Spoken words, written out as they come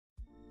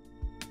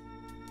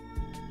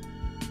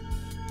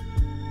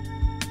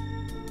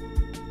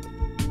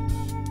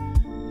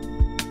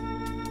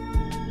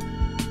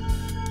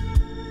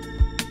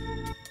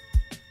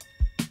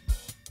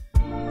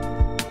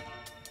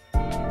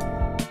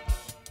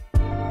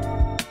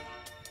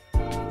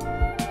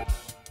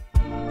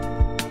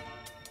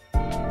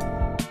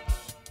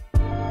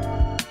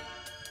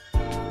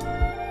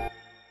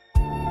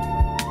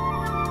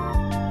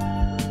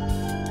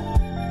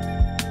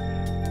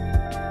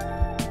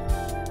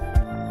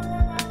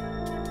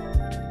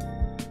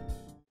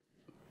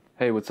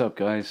Hey, what's up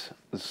guys?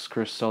 This is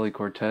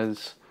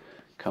SullyCortez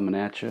coming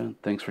at you.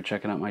 Thanks for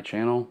checking out my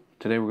channel.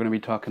 Today we're going to be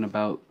talking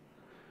about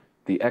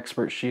the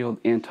Expert Shield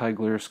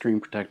anti-glare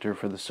screen protector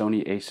for the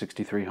Sony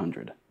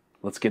A6300.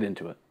 Let's get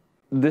into it.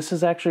 This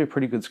is actually a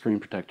pretty good screen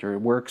protector.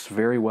 It works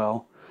very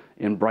well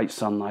in bright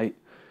sunlight.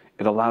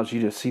 It allows you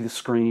to see the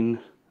screen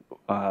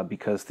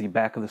because the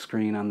back of the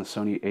screen on the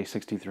Sony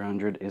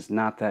A6300 is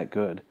not that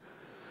good.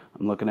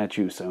 I'm looking at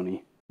you,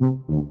 Sony.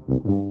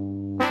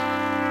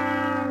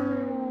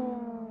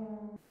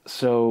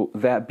 So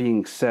that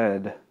being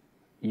said,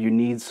 you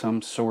need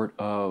some sort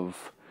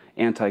of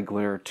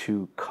anti-glare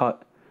to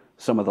cut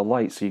some of the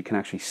light so you can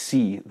actually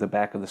see the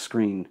back of the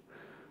screen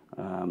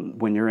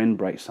when you're in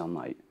bright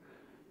sunlight.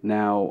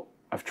 Now,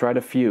 I've tried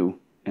a few,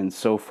 and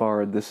so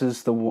far this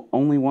is the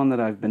only one that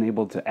I've been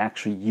able to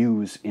actually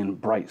use in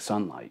bright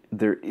sunlight.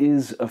 There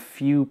is a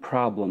few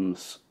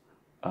problems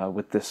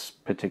with this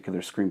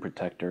particular screen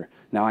protector.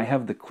 Now, I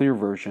have the clear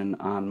version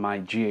on my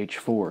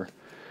GH4,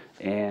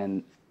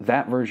 and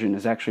that version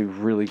is actually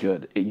really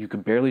good. You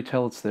could barely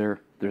tell it's there.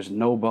 There's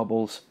no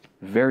bubbles,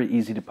 very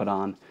easy to put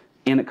on,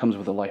 and it comes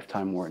with a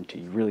lifetime warranty.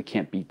 You really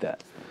can't beat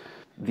that.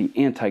 The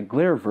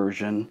anti-glare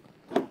version,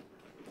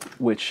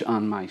 which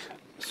on my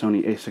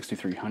Sony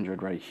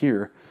A6300 right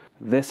here,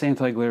 this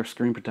anti-glare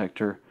screen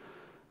protector,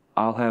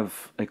 I'll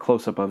have a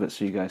close-up of it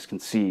so you guys can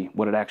see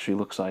what it actually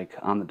looks like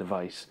on the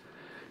device.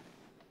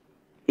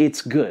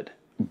 It's good,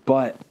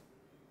 but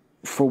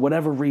for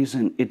whatever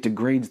reason, it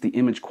degrades the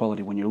image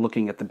quality when you're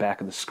looking at the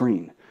back of the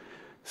screen.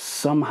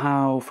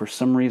 Somehow, for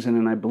some reason,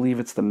 and I believe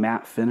it's the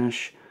matte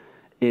finish,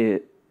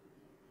 it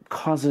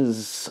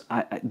causes,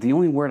 the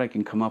only word I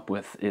can come up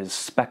with is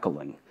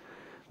speckling.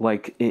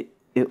 Like,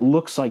 it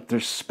looks like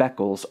there's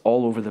speckles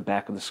all over the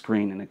back of the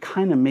screen, and it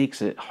kind of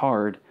makes it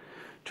hard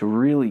to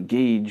really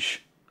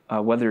gauge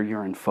whether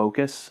you're in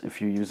focus,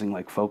 if you're using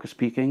like focus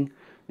peaking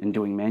and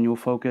doing manual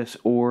focus,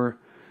 or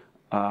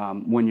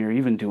when you're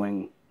even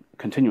doing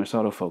continuous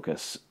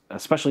autofocus,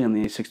 especially on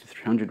the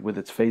A6300 with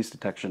its phase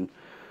detection,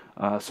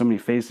 so many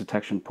phase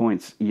detection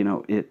points, you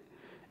know,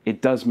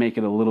 it does make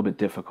it a little bit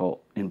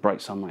difficult in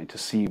bright sunlight to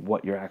see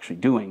what you're actually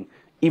doing,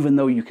 even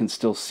though you can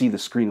still see the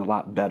screen a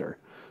lot better.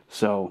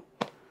 So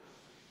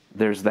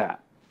there's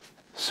that.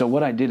 So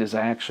what I did is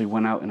I actually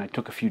went out and I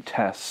took a few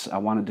tests. I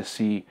wanted to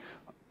see,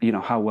 you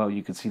know, how well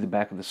you could see the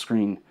back of the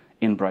screen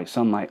in bright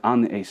sunlight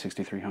on the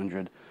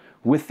A6300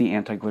 with the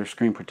anti-glare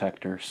screen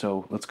protector.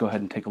 So let's go ahead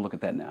and take a look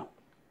at that now.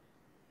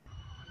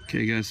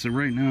 Okay guys, so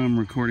right now I'm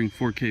recording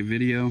 4K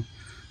video.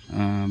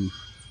 I'm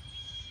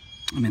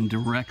in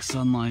direct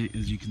sunlight,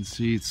 as you can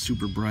see. It's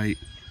super bright.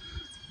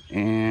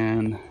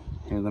 And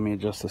here, let me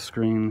adjust the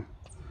screen.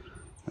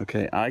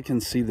 Okay, I can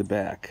see the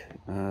back.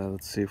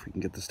 Let's see if we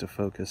can get this to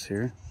focus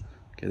here.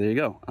 Okay, there you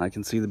go. I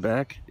can see the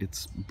back.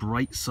 It's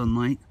bright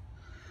sunlight.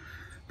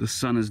 The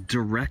sun is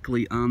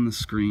directly on the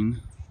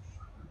screen.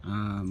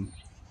 Let's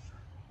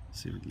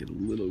see if we can get a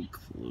little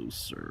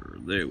closer.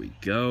 There we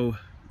go.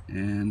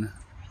 And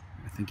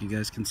I think you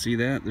guys can see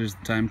that. There's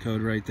the time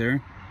code right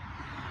there.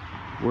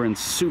 We're in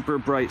super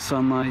bright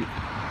sunlight,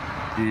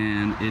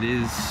 and it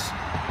is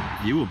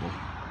viewable.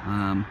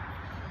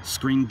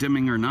 Screen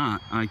dimming or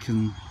not, I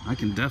can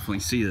definitely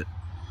see it.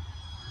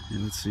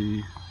 And let's see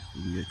if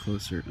we can get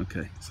closer.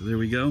 Okay, so there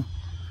we go.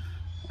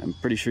 I'm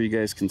pretty sure you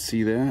guys can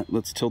see that.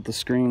 Let's tilt the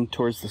screen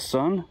towards the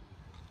sun.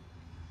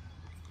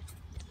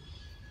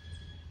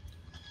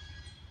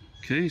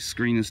 Okay,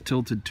 screen is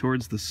tilted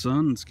towards the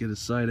sun. Let's get a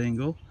side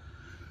angle.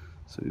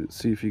 So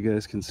see if you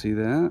guys can see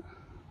that.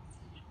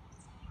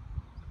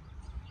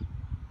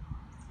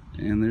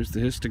 And there's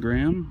the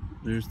histogram.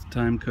 There's the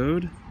time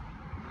code.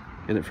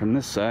 Get it from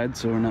this side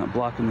so we're not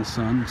blocking the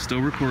sun. Still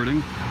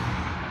recording.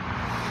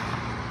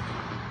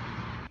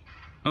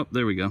 Oh,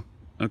 there we go.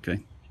 Okay,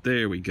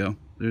 there we go.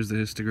 There's the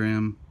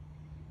histogram,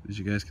 as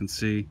you guys can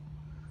see.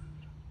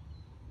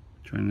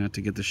 Trying not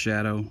to get the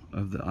shadow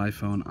of the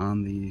iPhone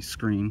on the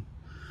screen.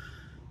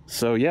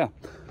 So yeah.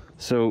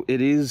 So it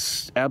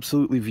is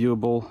absolutely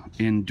viewable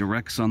in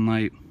direct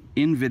sunlight,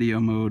 in video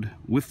mode,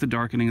 with the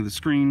darkening of the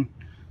screen.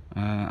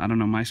 I don't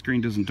know, my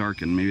screen doesn't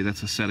darken. Maybe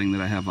that's a setting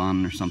that I have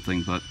on or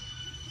something, but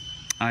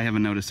I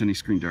haven't noticed any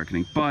screen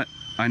darkening. But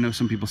I know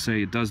some people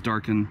say it does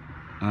darken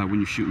when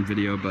you're shooting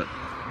video, but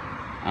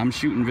I'm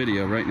shooting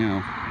video right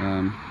now.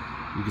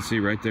 You can see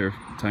right there,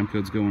 time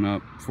code's going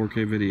up,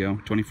 4K video,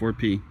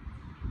 24p.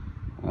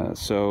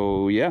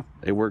 So yeah,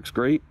 it works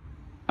great.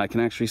 I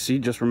can actually see,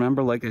 just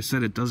remember, like I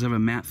said, it does have a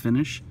matte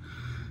finish,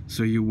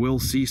 so you will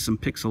see some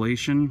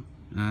pixelation.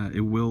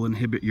 It will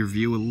inhibit your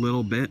view a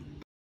little bit.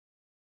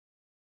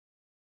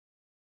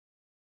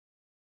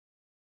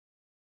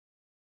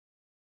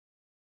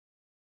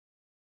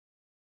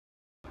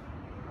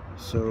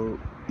 So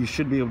you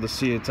should be able to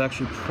see it's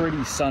actually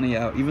pretty sunny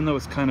out, even though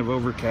it's kind of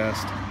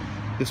overcast.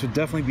 This would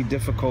definitely be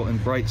difficult in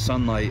bright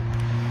sunlight.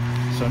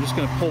 So I'm just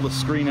going to pull the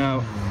screen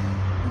out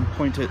and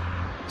point it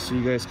so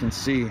you guys can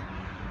see.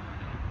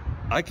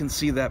 I can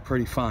see that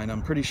pretty fine.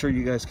 I'm pretty sure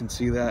you guys can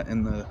see that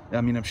in the,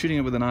 I mean, I'm shooting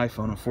it with an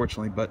iPhone,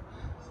 unfortunately, but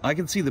I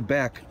can see the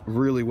back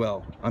really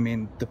well. I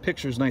mean, the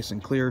picture's nice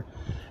and clear.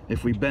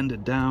 If we bend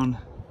it down,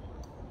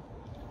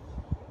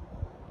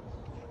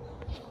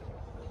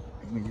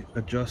 let me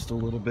adjust a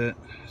little bit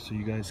so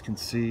you guys can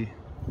see.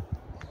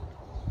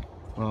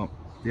 Well,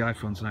 the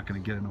iPhone's not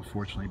going to get it,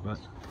 unfortunately, but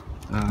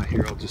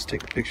here, I'll just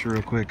take a picture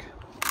real quick.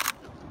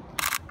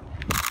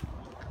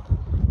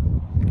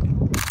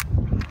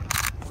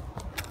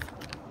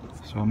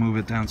 So I'll move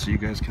it down so you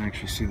guys can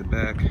actually see the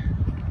back.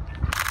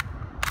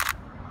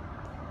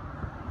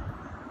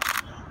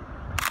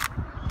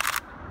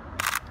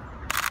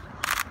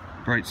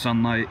 Bright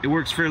sunlight. It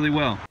works fairly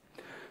well.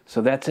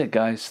 So that's it,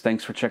 guys.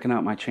 Thanks for checking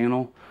out my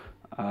channel.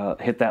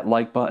 Hit that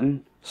like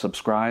button,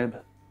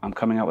 subscribe. I'm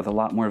coming out with a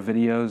lot more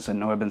videos. I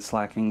know I've been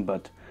slacking,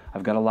 but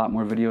I've got a lot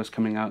more videos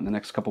coming out in the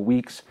next couple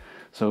weeks.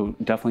 So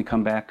definitely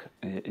come back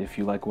if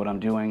you like what I'm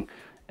doing,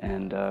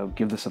 and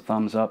give this a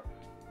thumbs up.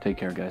 Take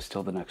care, guys.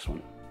 Till the next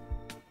one.